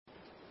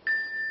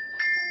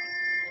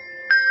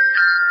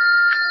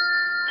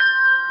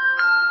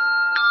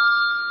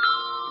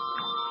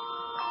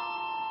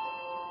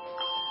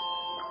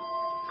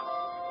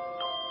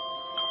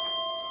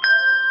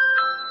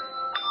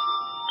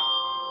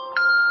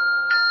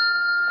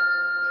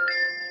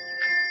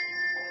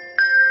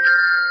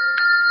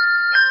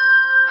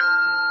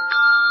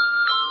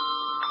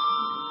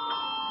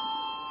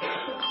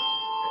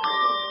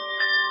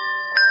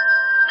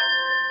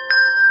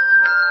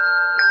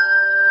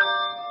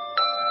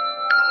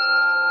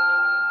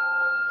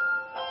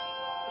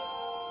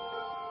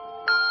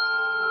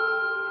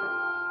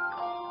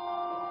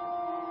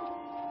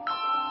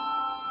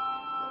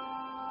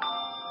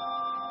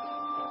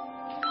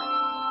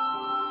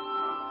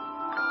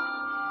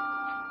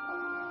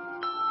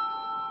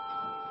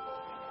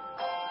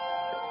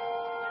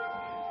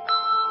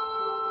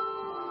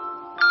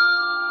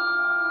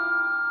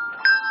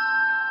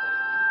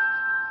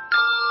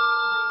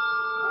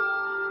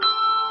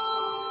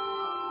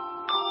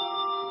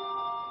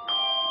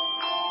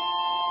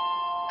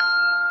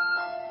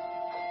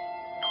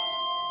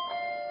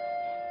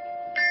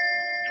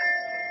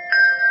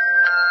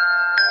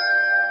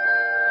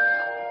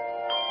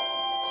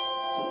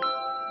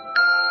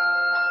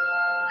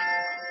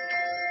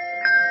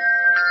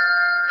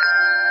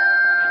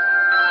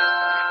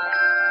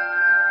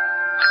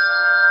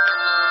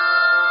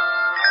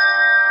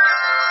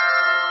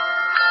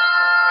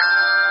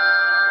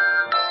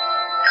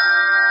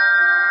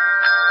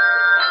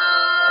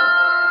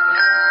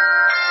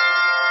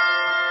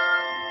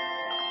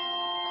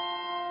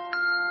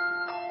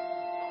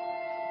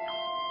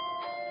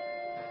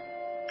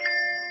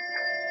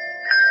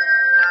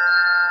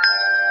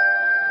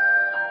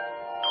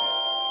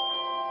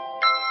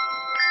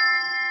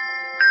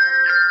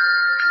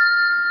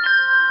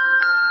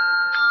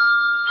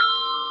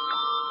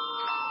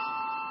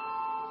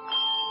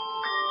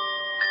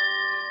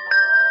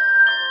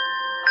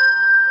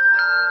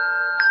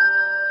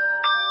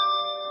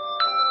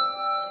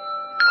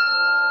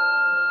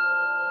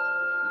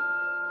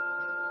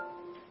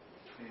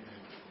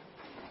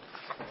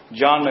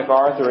John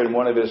MacArthur, in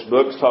one of his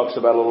books, talks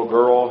about a little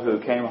girl who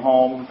came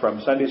home from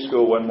Sunday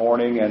school one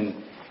morning and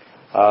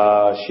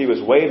she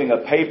was waving a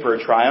paper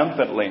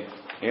triumphantly,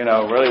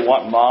 really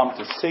wanting Mom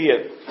to see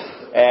it.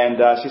 And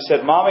she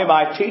said, "Mommy,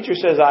 my teacher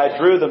says I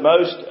drew the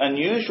most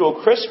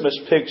unusual Christmas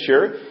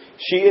picture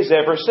she has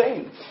ever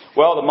seen."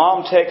 Well, the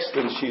mom takes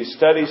and she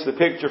studies the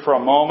picture for a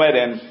moment,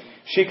 and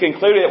she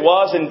concluded it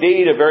was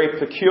indeed a very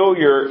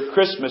peculiar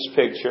Christmas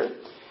picture.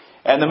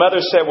 And the mother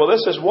said, "Well,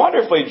 this is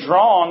wonderfully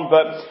drawn,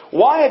 but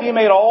why have you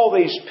made all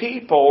these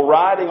people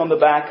riding on the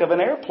back of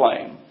an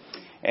airplane?"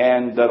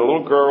 And the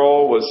little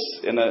girl was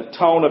in a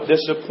tone of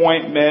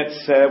disappointment,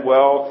 said,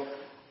 "Well,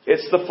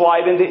 it's the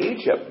flight into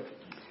Egypt."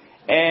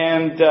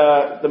 And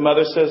the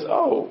mother says,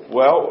 "Oh,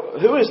 well,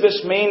 who is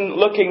this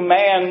mean-looking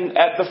man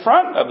at the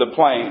front of the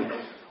plane?"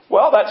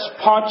 "Well, that's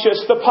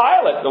Pontius the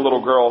Pilate," the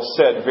little girl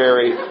said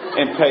very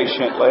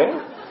impatiently.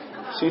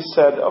 She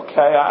said,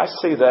 "Okay, I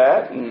see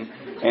that.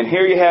 And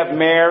here you have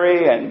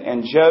Mary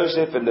and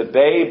Joseph and the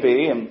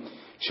baby." And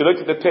she looked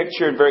at the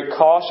picture and very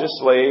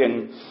cautiously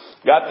and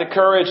got the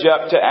courage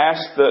up to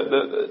ask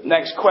the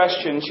next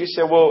question. She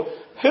said, "Well,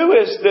 who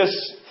is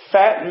this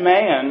fat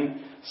man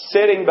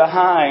sitting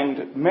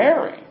behind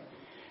Mary?"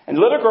 And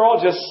the little girl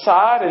just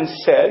sighed and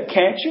said,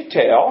 "Can't you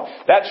tell?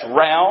 That's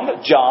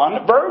Round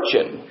John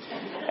Virgin."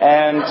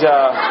 And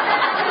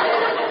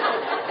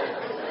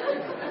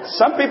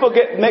some people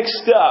get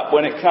mixed up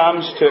when it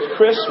comes to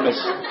Christmas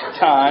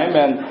time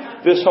and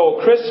this whole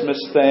Christmas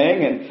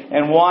thing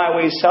and why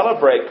we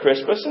celebrate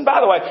Christmas. And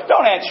by the way,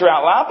 don't answer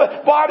out loud,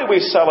 but why do we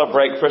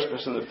celebrate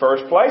Christmas in the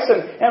first place?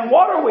 And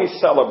what are we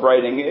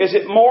celebrating? Is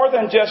it more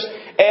than just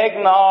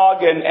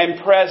eggnog and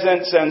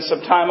presents and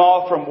some time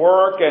off from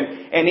work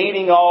and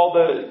eating all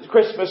the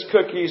Christmas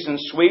cookies and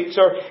sweets?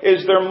 Or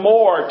is there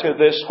more to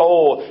this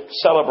whole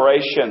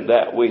celebration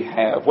that we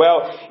have?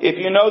 Well, if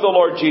you know the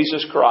Lord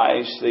Jesus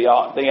Christ, the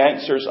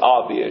answer is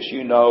obvious.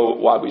 You know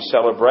why we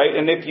celebrate.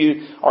 And if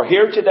you are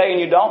here today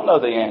and you don't know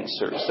the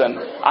answers, then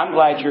I'm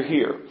glad you're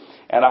here.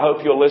 And I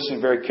hope you'll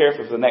listen very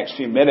carefully for the next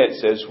few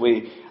minutes as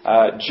we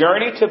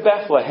journey to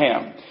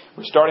Bethlehem.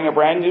 We're starting a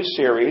brand new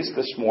series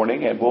this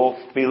morning, and we'll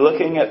be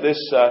looking at this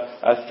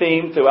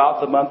theme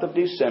throughout the month of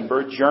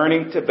December,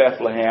 Journeying to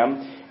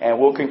Bethlehem, and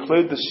we'll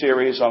conclude the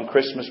series on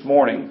Christmas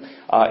morning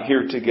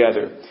here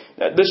together.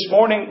 This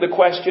morning, the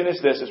question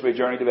is this as we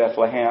journey to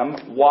Bethlehem: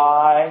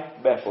 why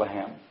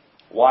Bethlehem?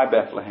 Why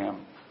Bethlehem?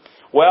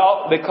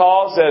 Well,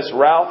 because, as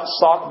Ralph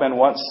Sockman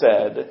once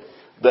said,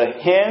 the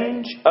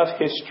hinge of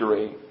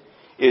history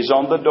is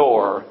on the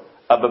door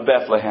of a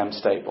Bethlehem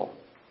stable.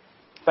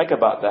 Think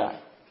about that.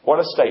 What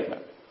a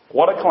statement.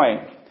 What a claim.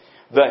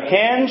 The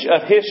hinge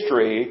of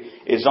history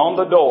is on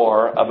the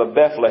door of a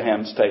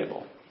Bethlehem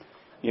stable.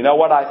 You know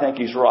what? I think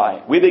he's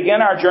right. We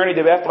begin our journey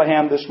to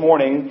Bethlehem this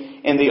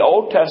morning in the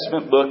Old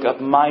Testament book of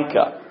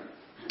Micah.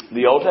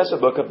 The Old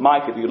Testament book of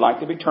Micah, if you'd like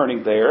to be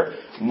turning there,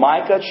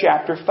 Micah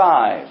chapter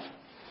 5.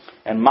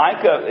 And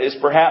Micah is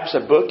perhaps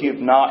a book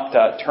you've not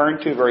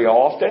turned to very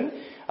often.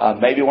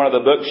 Maybe one of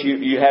the books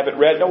you haven't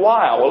read in a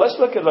while. Well, let's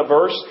look at the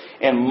verse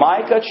in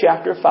Micah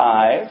chapter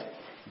 5,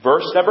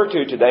 verse number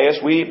 2 today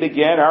as we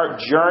begin our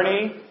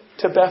journey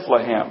to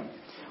Bethlehem.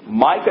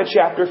 Micah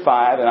chapter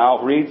 5, and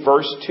I'll read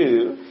verse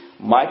 2.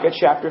 Micah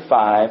chapter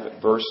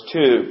 5, verse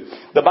 2.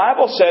 The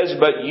Bible says,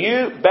 "But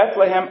you,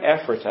 Bethlehem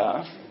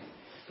Ephratah,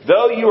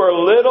 though you are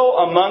little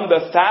among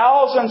the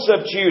thousands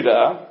of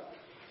Judah,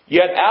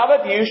 yet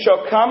out of you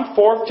shall come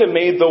forth to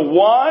me the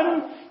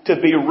one to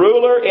be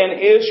ruler in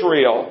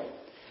Israel,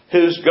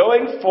 whose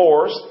going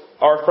forth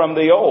are from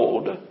the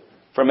old,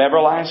 from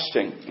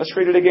everlasting." Let's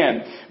read it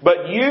again.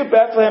 "But you,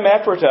 Bethlehem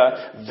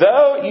Ephratah,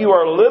 though you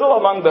are little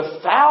among the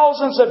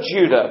thousands of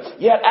Judah,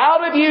 yet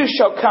out of you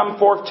shall come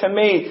forth to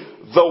me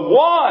the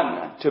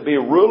one to be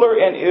ruler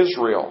in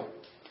Israel,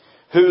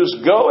 whose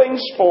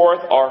goings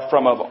forth are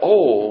from of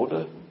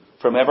old,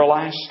 from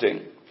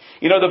everlasting."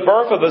 You know, the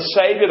birth of the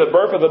Savior, the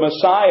birth of the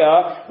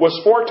Messiah, was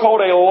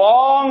foretold a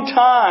long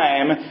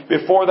time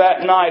before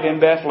that night in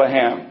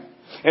Bethlehem.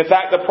 In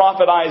fact, the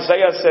prophet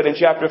Isaiah said in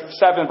chapter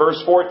 7,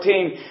 verse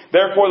 14,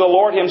 "Therefore the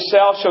Lord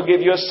himself shall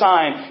give you a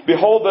sign.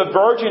 Behold, the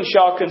virgin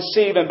shall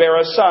conceive and bear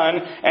a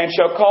son, and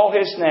shall call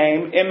his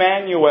name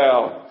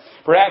Emmanuel."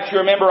 Perhaps you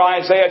remember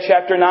Isaiah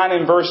chapter 9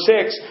 and verse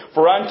 6.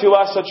 "For unto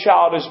us a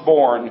child is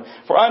born,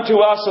 for unto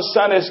us a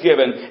son is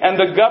given, and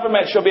the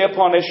government shall be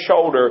upon his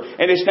shoulder,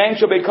 and his name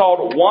shall be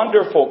called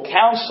Wonderful,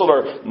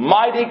 Counselor,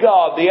 Mighty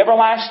God, the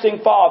Everlasting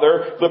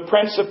Father, the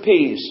Prince of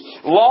Peace."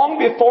 Long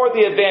before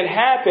the event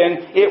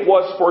happened, it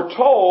was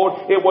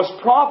foretold, it was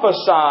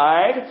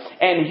prophesied,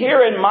 and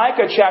here in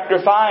Micah chapter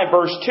 5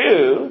 verse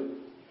 2,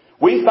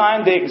 we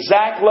find the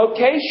exact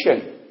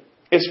location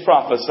is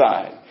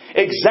prophesied.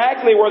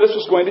 Exactly where this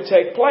was going to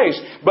take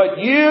place. "But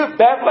you,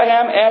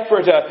 Bethlehem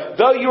Ephratah,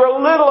 though you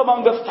are little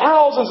among the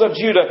thousands of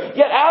Judah,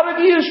 yet out of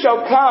you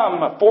shall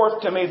come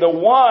forth to me the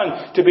one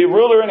to be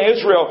ruler in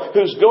Israel,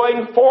 whose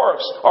going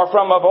forth are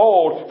from of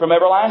old, from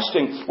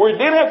everlasting." We're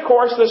dealing, of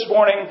course, this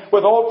morning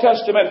with Old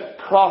Testament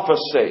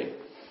prophecy.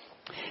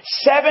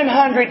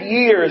 700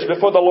 years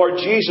before the Lord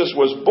Jesus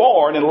was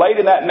born and laid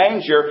in that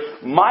manger,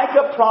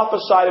 Micah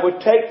prophesied it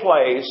would take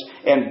place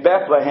in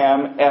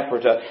Bethlehem,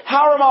 Ephratah.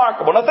 How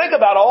remarkable. Now think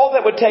about all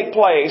that would take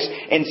place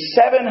in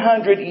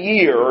 700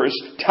 years'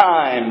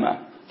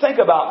 time. Think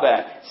about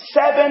that.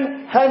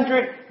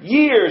 700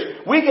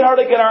 years. We can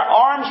hardly get our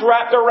arms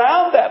wrapped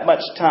around that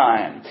much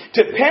time.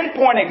 To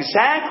pinpoint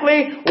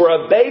exactly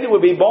where a baby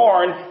would be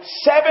born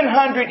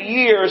 700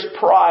 years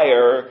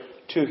prior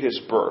to His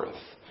birth.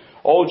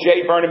 Old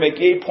J. Vernon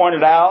McGee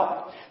pointed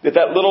out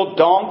that little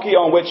donkey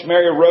on which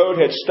Mary rode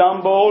had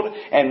stumbled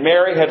and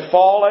Mary had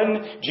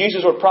fallen.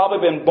 Jesus would probably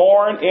have been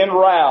born en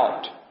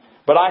route.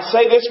 But I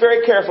say this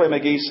very carefully,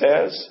 McGee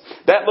says.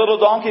 That little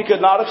donkey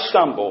could not have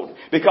stumbled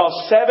because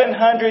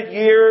 700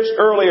 years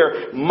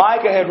earlier,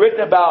 Micah had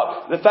written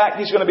about the fact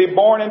He's going to be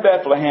born in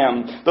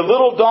Bethlehem. The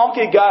little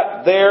donkey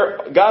got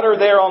her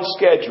there on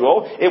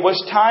schedule. It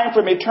was time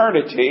from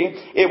eternity.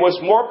 It was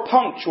more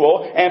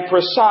punctual and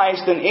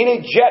precise than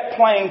any jet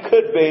plane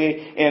could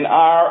be in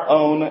our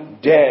own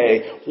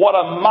day. What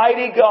a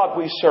mighty God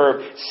we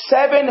serve.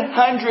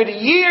 700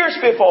 years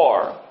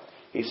before,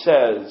 He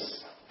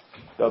says,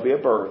 there'll be a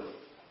birth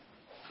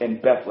in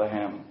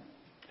Bethlehem,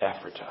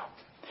 Ephratah.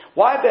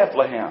 Why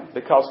Bethlehem?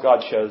 Because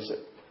God chose it.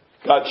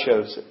 God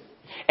chose it.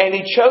 And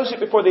He chose it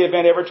before the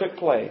event ever took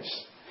place.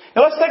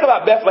 Now let's think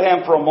about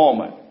Bethlehem for a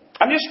moment.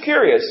 I'm just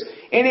curious.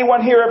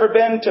 Anyone here ever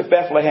been to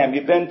Bethlehem?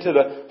 You've been to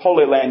the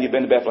Holy Land. You've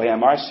been to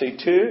Bethlehem. I see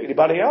two.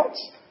 Anybody else?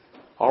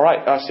 All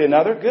right. I see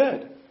another.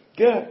 Good.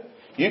 Good.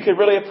 You can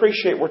really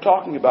appreciate what we're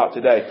talking about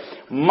today.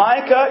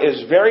 Micah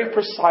is very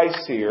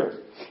precise here.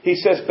 He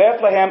says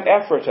Bethlehem,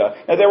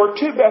 Ephratah. Now there were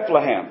two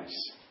Bethlehems.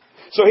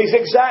 So he's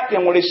exact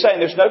in what he's saying.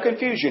 There's no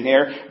confusion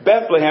here.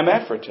 Bethlehem,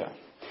 Ephratah.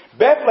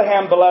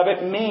 Bethlehem,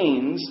 beloved,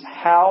 means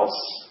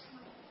house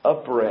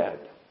of bread.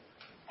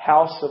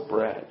 House of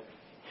bread.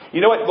 You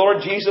know what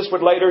Lord Jesus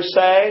would later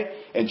say?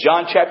 In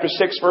John chapter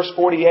 6, verse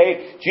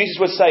 48, Jesus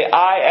would say,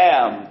 I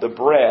am the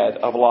bread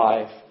of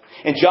life.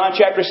 In John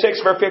chapter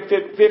 6, verse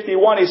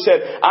 51, He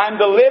said, I'm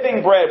the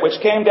living bread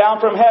which came down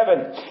from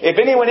heaven. If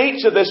anyone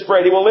eats of this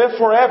bread, he will live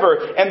forever.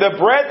 And the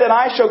bread that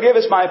I shall give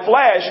is my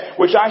flesh,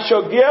 which I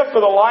shall give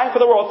for the life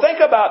of the world. Think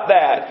about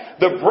that.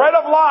 The bread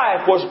of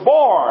life was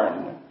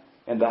born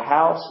in the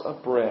house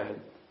of bread.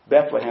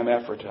 Bethlehem,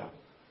 Ephratah.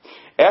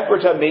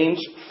 Ephratah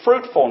means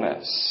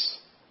fruitfulness.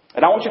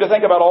 And I want you to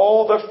think about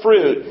all the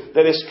fruit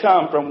that has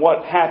come from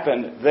what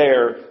happened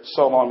there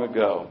so long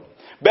ago.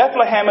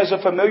 Bethlehem is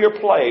a familiar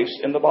place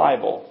in the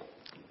Bible.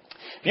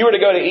 If you were to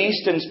go to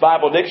Easton's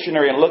Bible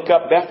Dictionary and look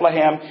up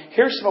Bethlehem,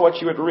 here's some of what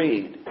you would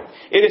read.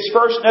 It is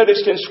first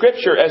noticed in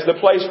Scripture as the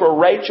place where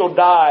Rachel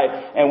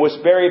died and was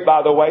buried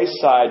by the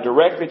wayside,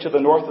 directly to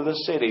the north of the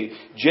city.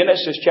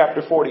 Genesis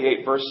chapter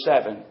 48, verse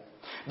 7.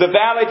 The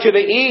valley to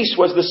the east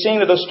was the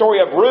scene of the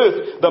story of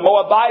Ruth, the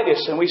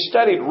Moabitess, and we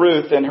studied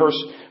Ruth and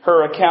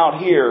her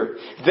account here.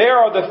 There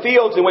are the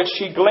fields in which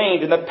she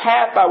gleaned and the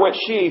path by which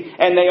she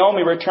and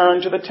Naomi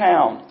returned to the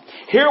town.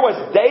 Here was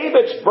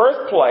David's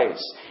birthplace.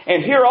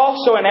 And here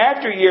also in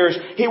after years,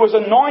 he was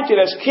anointed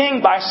as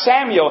king by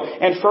Samuel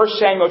in 1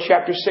 Samuel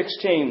chapter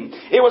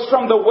 16. It was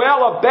from the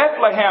well of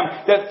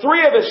Bethlehem that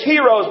three of his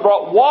heroes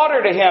brought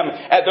water to him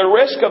at the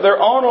risk of their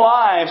own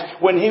lives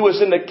when he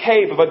was in the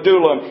cave of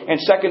Adullam in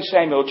 2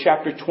 Samuel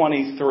chapter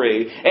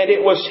 23. And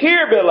it was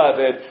here,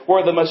 beloved,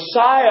 where the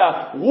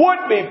Messiah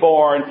would be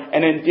born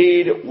and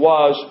indeed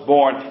was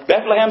born.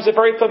 Bethlehem is a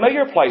very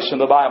familiar place in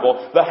the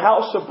Bible, the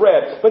house of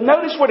bread. But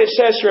notice what it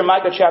says here in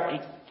Micah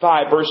chapter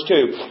 5, verse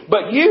 2.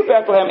 But you,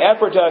 Bethlehem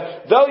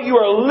Ephratah, though you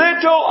are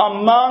little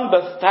among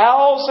the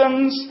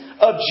thousands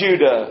of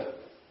Judah.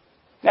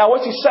 Now,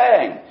 what's he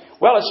saying?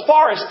 Well, as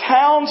far as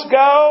towns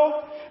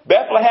go,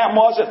 Bethlehem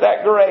wasn't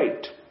that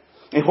great.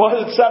 It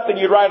wasn't something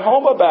you'd write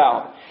home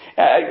about.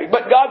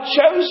 But God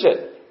chose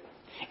it.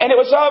 And it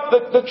was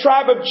of the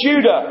tribe of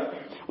Judah.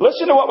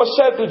 Listen to what was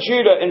said to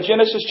Judah in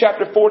Genesis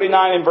chapter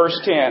 49 and verse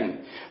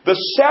 10. The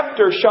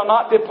scepter shall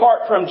not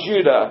depart from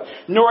Judah,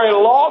 nor a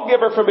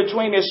lawgiver from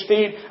between his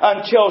feet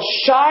until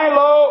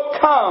Shiloh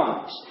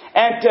comes.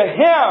 And to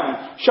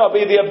him shall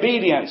be the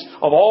obedience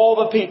of all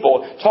the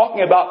people.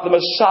 Talking about the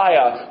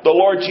Messiah, the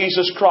Lord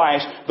Jesus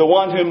Christ, the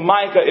one whom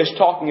Micah is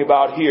talking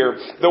about here.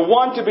 The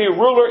one to be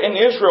ruler in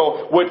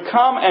Israel would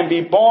come and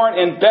be born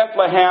in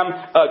Bethlehem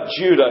of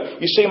Judah.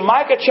 You see,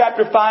 Micah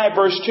chapter 5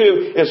 verse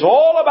 2 is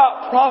all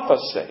about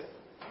prophecy.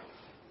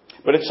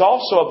 But it's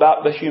also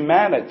about the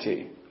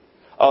humanity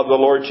of the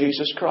Lord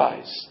Jesus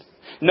Christ.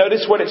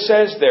 Notice what it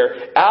says there.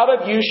 Out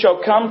of you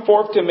shall come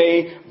forth to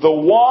me the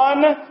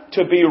one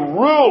to be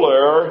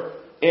ruler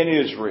in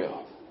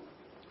Israel.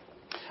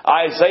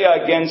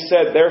 Isaiah again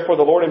said, therefore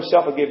the Lord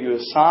himself will give you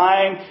a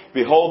sign.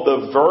 Behold,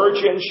 the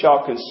virgin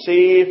shall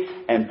conceive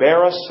and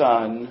bear a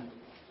son,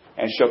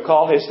 and shall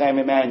call his name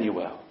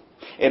Emmanuel.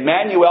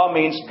 Emmanuel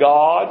means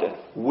God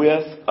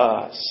with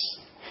us.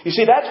 You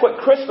see, that's what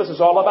Christmas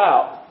is all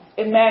about.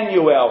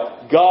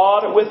 Emmanuel,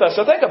 God with us.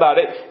 So think about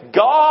it.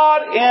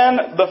 God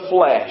in the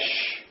flesh.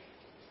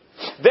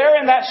 There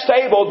in that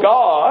stable,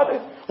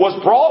 God was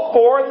brought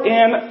forth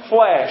in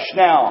flesh.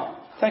 Now,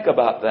 Think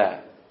about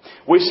that.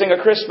 We sing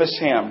a Christmas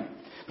hymn.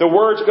 The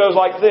words goes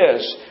like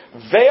this.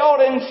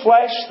 Veiled in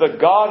flesh the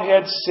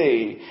Godhead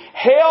see.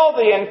 Hail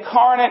the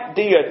incarnate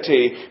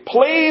deity.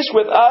 Pleased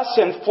with us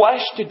in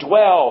flesh to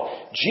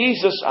dwell.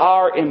 Jesus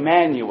our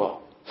Emmanuel.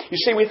 You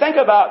see, we think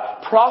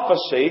about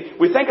prophecy.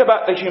 We think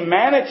about the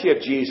humanity of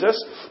Jesus.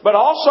 But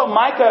also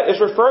Micah is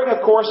referring,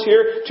 of course,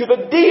 here to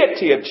the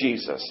deity of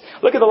Jesus.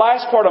 Look at the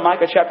last part of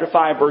Micah chapter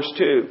 5, verse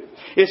 2.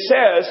 It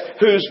says,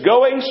 whose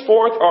goings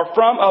forth are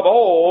from of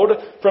old,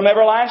 from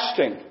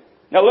everlasting.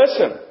 Now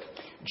listen.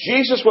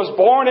 Jesus was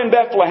born in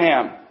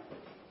Bethlehem.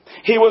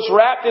 He was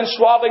wrapped in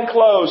swaddling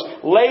clothes,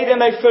 laid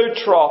in a food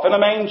trough in a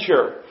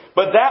manger.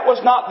 But that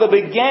was not the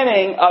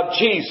beginning of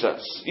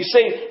Jesus. You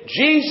see,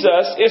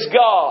 Jesus is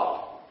God.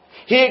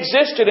 He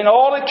existed in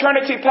all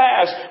eternity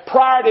past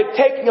prior to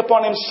taking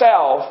upon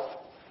Himself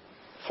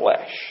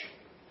flesh.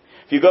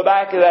 If you go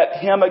back to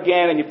that hymn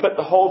again and you put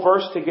the whole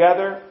verse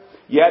together,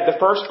 you add the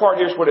first part,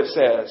 here's what it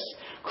says.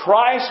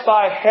 Christ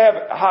by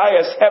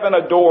highest heaven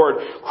adored,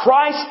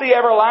 Christ the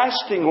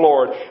everlasting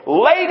Lord,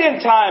 late in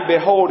time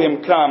behold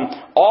Him come,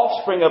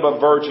 offspring of a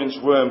virgin's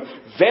womb,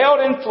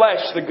 veiled in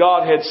flesh the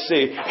Godhead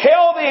see,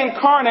 hail the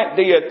incarnate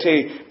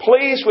deity,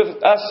 pleased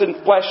with us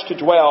in flesh to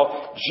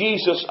dwell,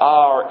 Jesus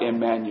our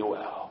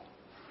Emmanuel.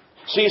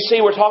 So you see,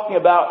 we're talking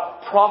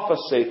about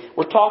prophecy.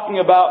 We're talking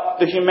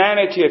about the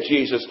humanity of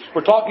Jesus.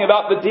 We're talking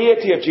about the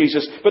deity of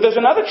Jesus. But there's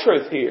another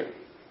truth here.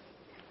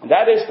 And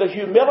that is the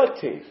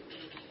humility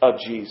of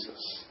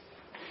Jesus.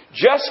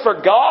 Just for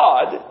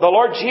God, the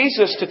Lord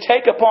Jesus, to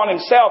take upon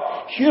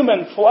Himself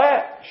human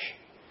flesh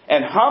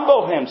and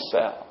humble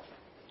Himself.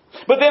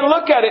 But then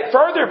look at it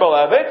further,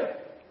 beloved.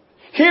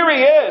 Here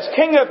He is,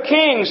 King of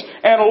kings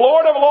and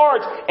Lord of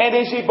lords. And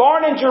is He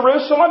born in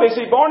Jerusalem? Is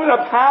He born in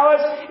a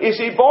palace? Is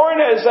He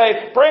born as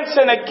a prince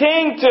and a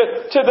king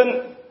to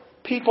the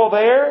people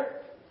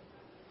there?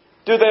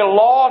 Do they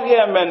laud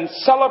Him and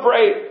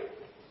celebrate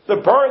the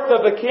birth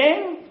of the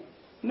King?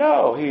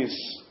 No,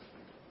 He's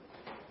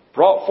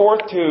brought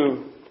forth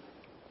to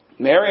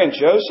Mary and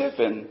Joseph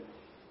in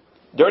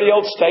a dirty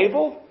old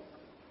stable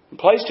and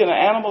placed in an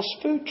animal's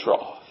food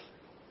trough.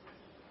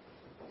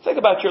 Think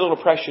about your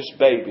little precious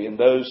baby and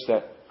those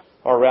that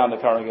are around the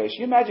congregation. Can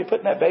you imagine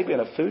putting that baby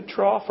in a food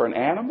trough for an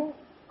animal?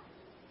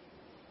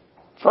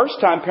 First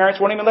time parents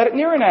won't even let it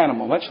near an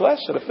animal, much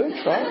less at a food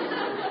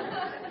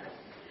trough.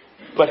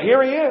 But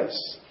here He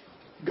is,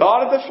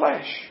 God of the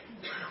flesh,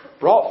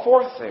 brought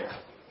forth there.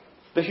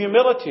 The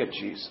humility of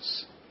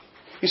Jesus.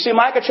 You see,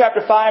 Micah chapter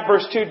 5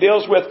 verse 2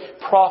 deals with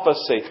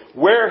prophecy,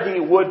 where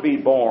He would be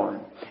born.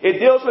 It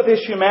deals with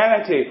His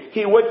humanity.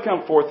 He would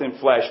come forth in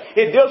flesh.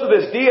 It deals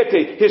with His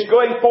deity. His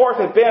going forth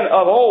had been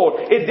of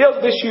old. It deals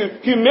with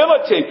His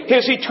humility,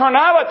 His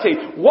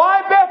eternality.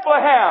 Why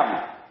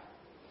Bethlehem?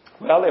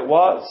 Well, it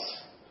was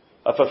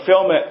a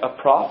fulfillment of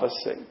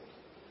prophecy.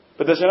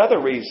 But there's another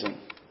reason.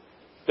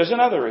 There's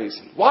another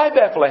reason. Why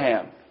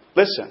Bethlehem?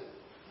 Listen.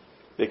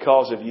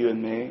 Because of you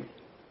and me.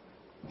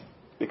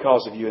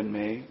 Because of you and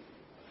me.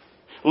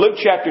 Luke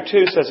chapter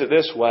 2 says it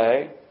this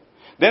way.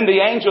 Then the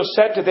angel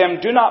said to them,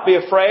 do not be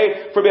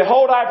afraid, for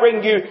behold, I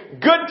bring you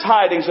good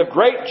tidings of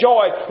great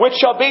joy, which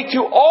shall be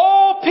to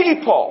all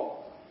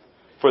people.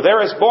 For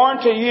there is born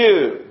to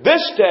you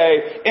this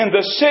day in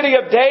the city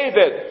of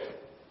David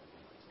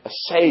a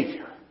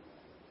Savior,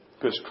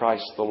 who is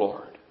Christ the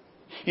Lord.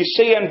 You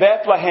see, in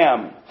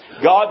Bethlehem,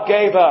 God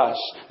gave us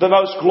the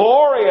most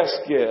glorious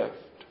gift.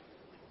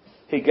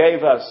 He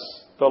gave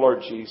us the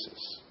Lord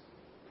Jesus.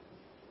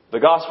 The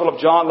Gospel of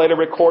John later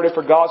recorded,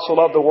 for God so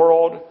loved the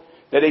world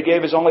that He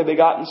gave His only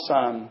begotten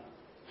Son,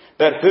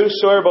 that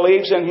whosoever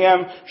believes in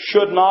Him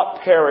should not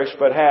perish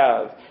but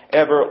have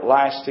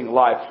everlasting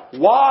life.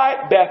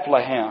 Why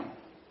Bethlehem?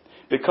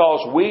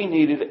 Because we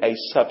needed a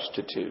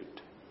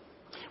substitute.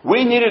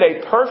 We needed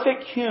a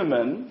perfect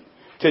human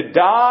to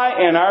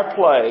die in our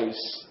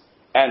place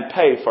and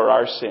pay for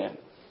our sin.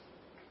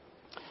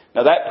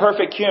 Now that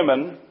perfect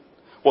human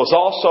was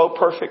also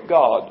perfect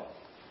God.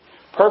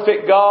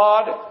 Perfect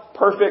God,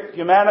 perfect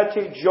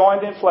humanity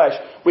joined in flesh.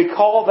 We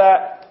call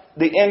that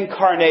the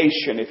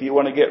incarnation, if you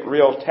want to get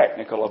real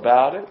technical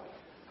about it.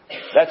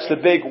 That's the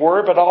big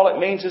word, but all it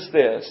means is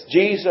this.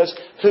 Jesus,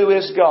 who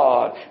is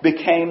God,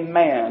 became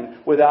man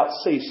without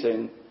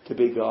ceasing to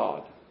be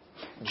God.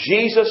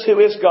 Jesus, who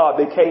is God,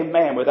 became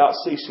man without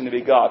ceasing to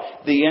be God.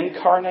 The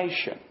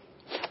incarnation.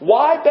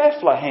 Why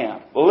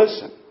Bethlehem? Well,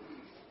 listen.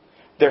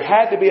 There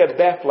had to be a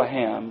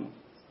Bethlehem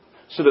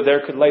so that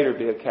there could later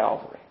be a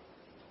Calvary.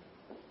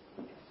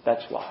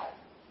 That's why.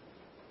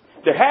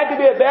 There had to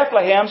be a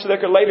Bethlehem so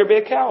there could later be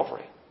a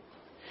Calvary.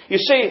 You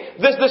see,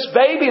 this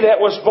baby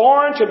that was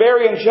born to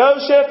Mary and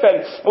Joseph,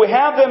 and we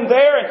have them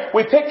there, and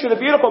we picture the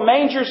beautiful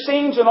manger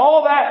scenes and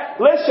all that.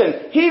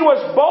 Listen, He was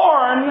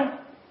born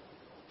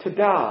to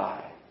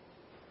die.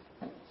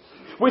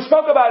 We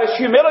spoke about His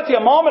humility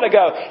a moment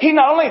ago. He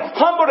not only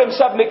humbled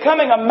Himself in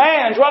becoming a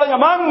man, dwelling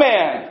among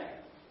men,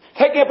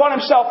 taking upon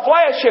Himself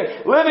flesh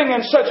and living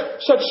in such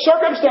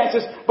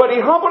circumstances, but He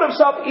humbled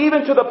Himself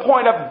even to the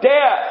point of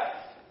death.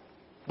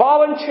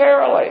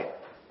 Voluntarily.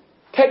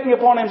 taking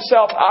upon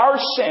Himself our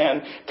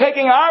sin,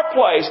 taking our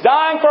place,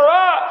 dying for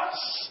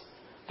us,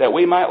 that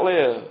we might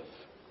live.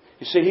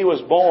 You see, He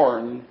was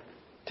born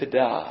to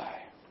die.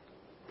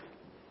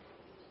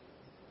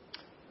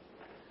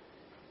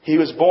 He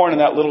was born in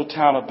that little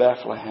town of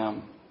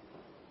Bethlehem.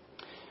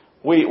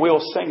 We'll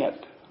sing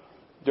it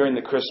during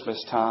the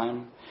Christmas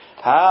time.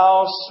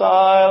 How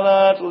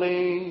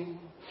silently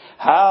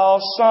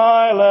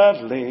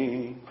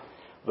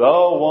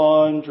the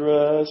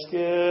wondrous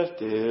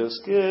gift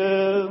is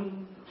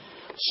given.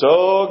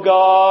 So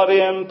God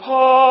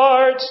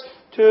imparts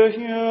to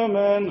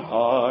human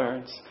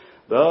hearts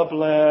the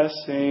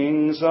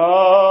blessings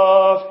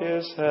of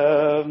His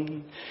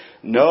heaven.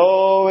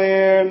 No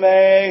ear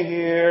may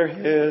hear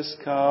His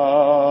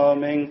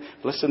coming.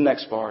 Listen,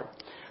 next part.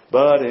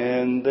 But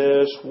in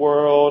this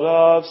world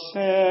of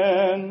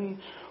sin,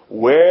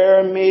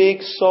 where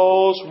meek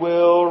souls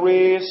will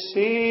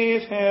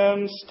receive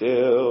Him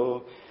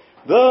still,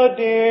 the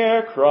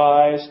dear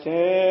Christ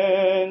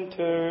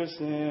enters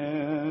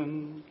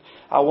in.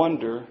 I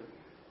wonder,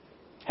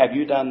 have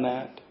you done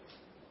that?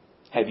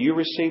 Have you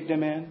received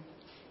Him in?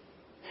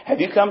 Have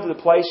you come to the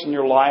place in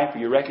your life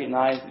where you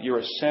recognize that you're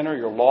a sinner,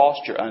 you're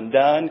lost, you're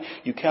undone,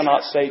 you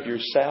cannot save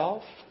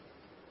yourself?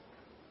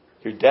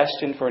 You're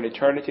destined for an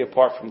eternity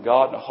apart from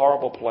God in a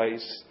horrible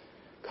place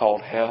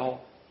called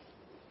hell.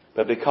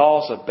 But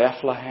because of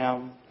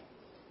Bethlehem,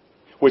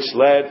 which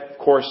led, of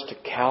course, to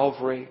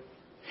Calvary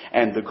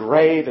and the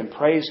grave, and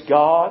praise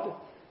God,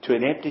 to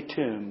an empty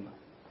tomb,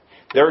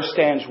 there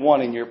stands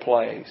one in your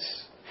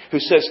place who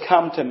says,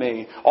 come to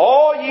me,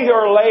 all ye who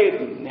are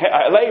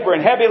labor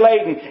and heavy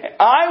laden,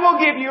 I will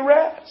give you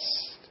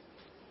rest.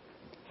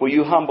 Will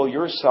you humble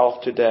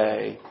yourself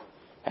today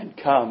and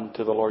come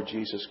to the Lord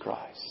Jesus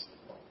Christ?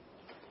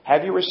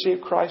 Have you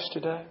received Christ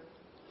today?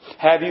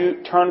 Have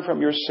you turned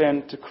from your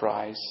sin to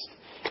Christ?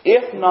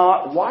 If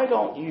not, why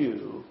don't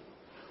you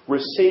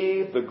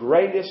receive the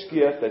greatest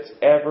gift that's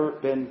ever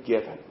been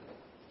given?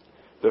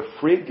 The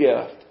free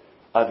gift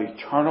of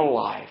eternal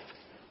life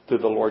through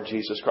the Lord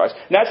Jesus Christ.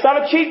 Now, it's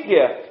not a cheap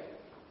gift.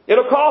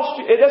 It'll cost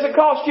you. It doesn't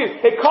cost you.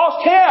 It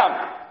cost Him.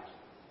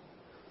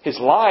 His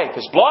life,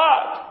 His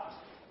blood.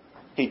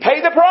 He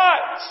paid the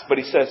price. But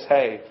He says,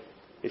 hey,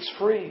 it's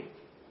free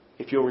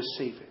if you'll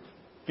receive it.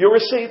 If you'll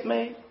receive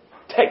me,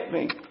 take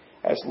me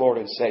as Lord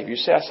and Savior. You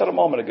see, I said a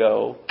moment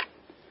ago,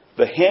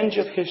 the hinge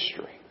of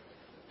history.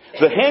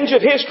 The hinge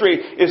of history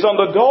is on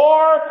the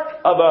door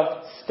of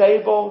a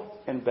stable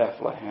in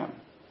Bethlehem.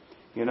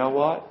 You know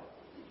what?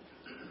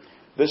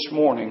 This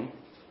morning,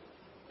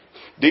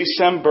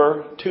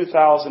 December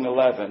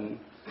 2011,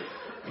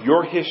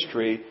 your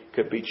history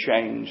could be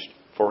changed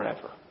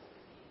forever.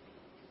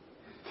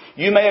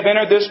 You may have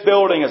entered this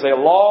building as a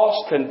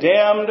lost,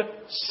 condemned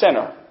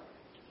sinner,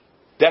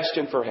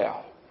 destined for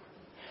hell.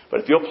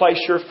 But if you'll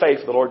place your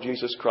faith in the Lord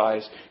Jesus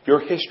Christ, your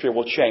history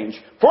will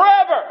change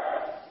forever.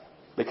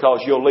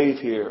 Because you'll leave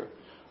here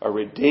a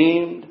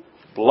redeemed,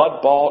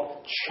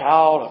 blood-bought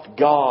child of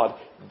God,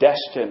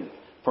 destined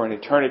for an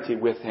eternity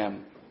with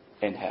Him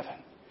in heaven.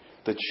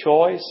 The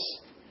choice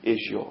is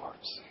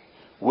yours.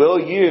 Will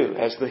you,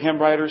 as the hymn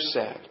writer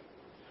said,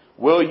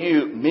 will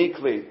you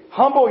meekly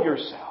humble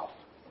yourself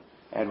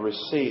and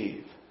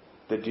receive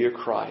the dear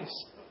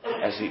Christ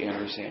as He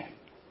enters in?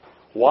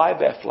 Why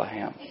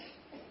Bethlehem?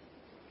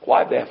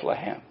 Why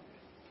Bethlehem?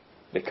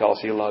 Because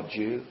He loved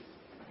you.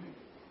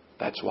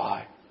 That's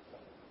why.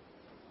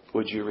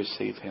 Would you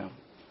receive Him?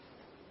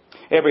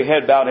 Every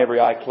head bowed and every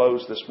eye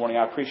closed this morning.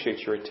 I appreciate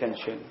your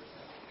attention.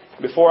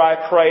 Before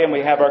I pray and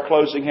we have our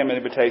closing hymn and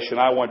invitation,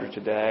 I wonder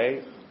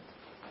today,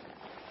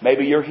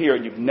 maybe you're here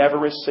and you've never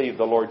received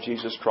the Lord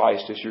Jesus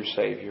Christ as your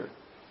Savior.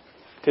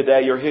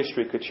 Today your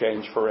history could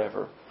change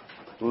forever.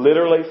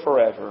 Literally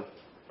forever.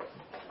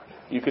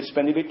 You could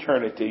spend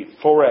eternity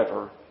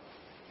forever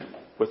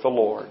with the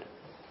Lord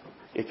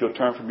if you'll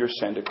turn from your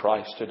sin to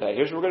Christ today.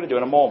 Here's what we're going to do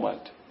in a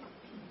moment.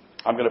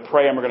 I'm going to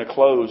pray and we're going to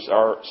close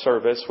our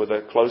service with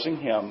a closing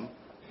hymn.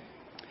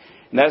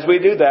 And as we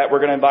do that, we're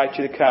going to invite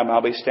you to come.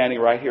 I'll be standing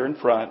right here in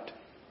front.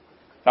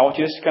 I want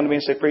you just to come to me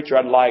and say, preacher,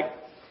 I'd like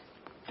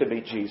to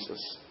meet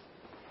Jesus.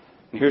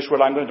 And here's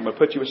what I'm going to do. I'm going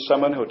to put you with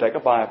someone who will take a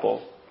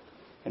Bible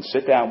and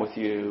sit down with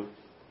you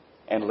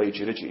and lead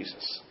you to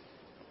Jesus.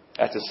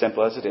 That's as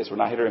simple as it is. We're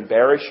not here to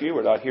embarrass you.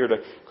 We're not here to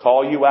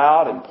call you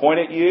out and point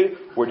at you.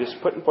 We're just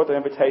putting forth an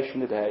invitation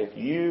today. If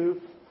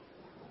you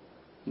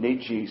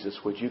need Jesus,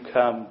 would you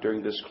come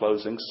during this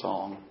closing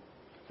song?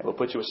 And we'll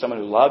put you with someone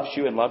who loves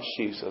you and loves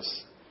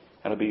Jesus.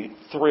 And will be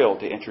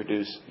thrilled to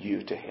introduce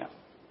you to Him.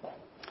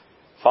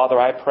 Father,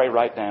 I pray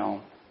right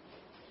now,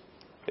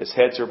 as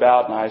heads are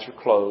bowed and eyes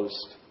are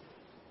closed,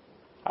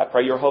 I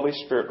pray your Holy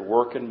Spirit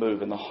work and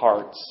move in the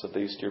hearts of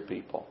these dear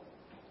people.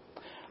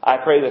 I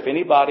pray that if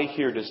anybody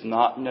here does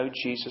not know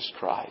Jesus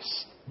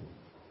Christ,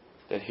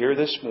 that here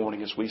this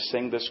morning as we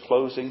sing this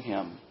closing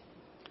hymn,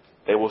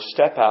 they will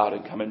step out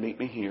and come and meet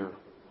me here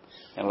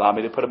and allow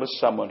me to put them with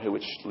someone who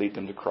would lead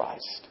them to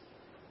Christ.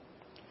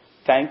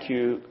 Thank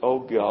you, O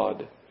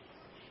God,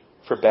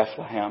 for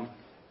Bethlehem.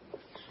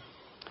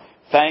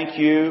 Thank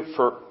you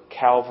for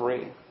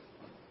Calvary.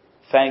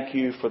 Thank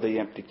you for the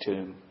empty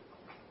tomb.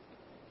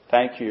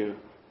 Thank you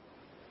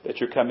that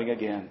you're coming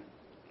again,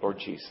 Lord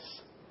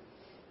Jesus.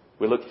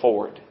 We look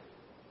forward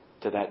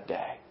to that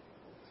day.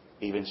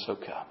 Even so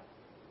come.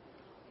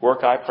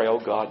 Work, I pray, O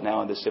God,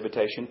 now in this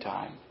invitation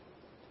time.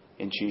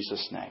 In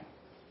Jesus' name.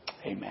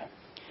 Amen.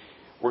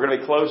 We're going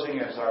to be closing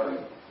as our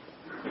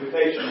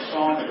invitation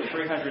song number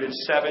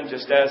 307,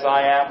 Just As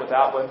I Am,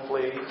 Without One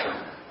Plea.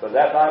 But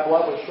that thy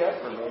blood was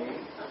shed for me.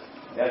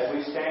 As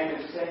we stand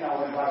and sing,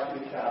 I'll invite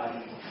you to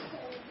come.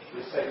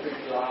 Just say, "Preach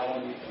your eye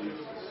on you,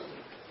 Jesus."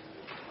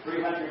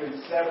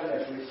 307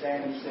 as we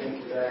stand and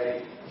sing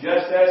today.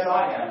 Just as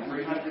I am,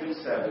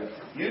 307.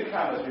 You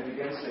come as we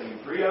begin singing.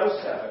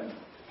 307,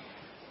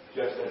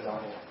 Just as I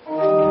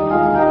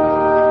am.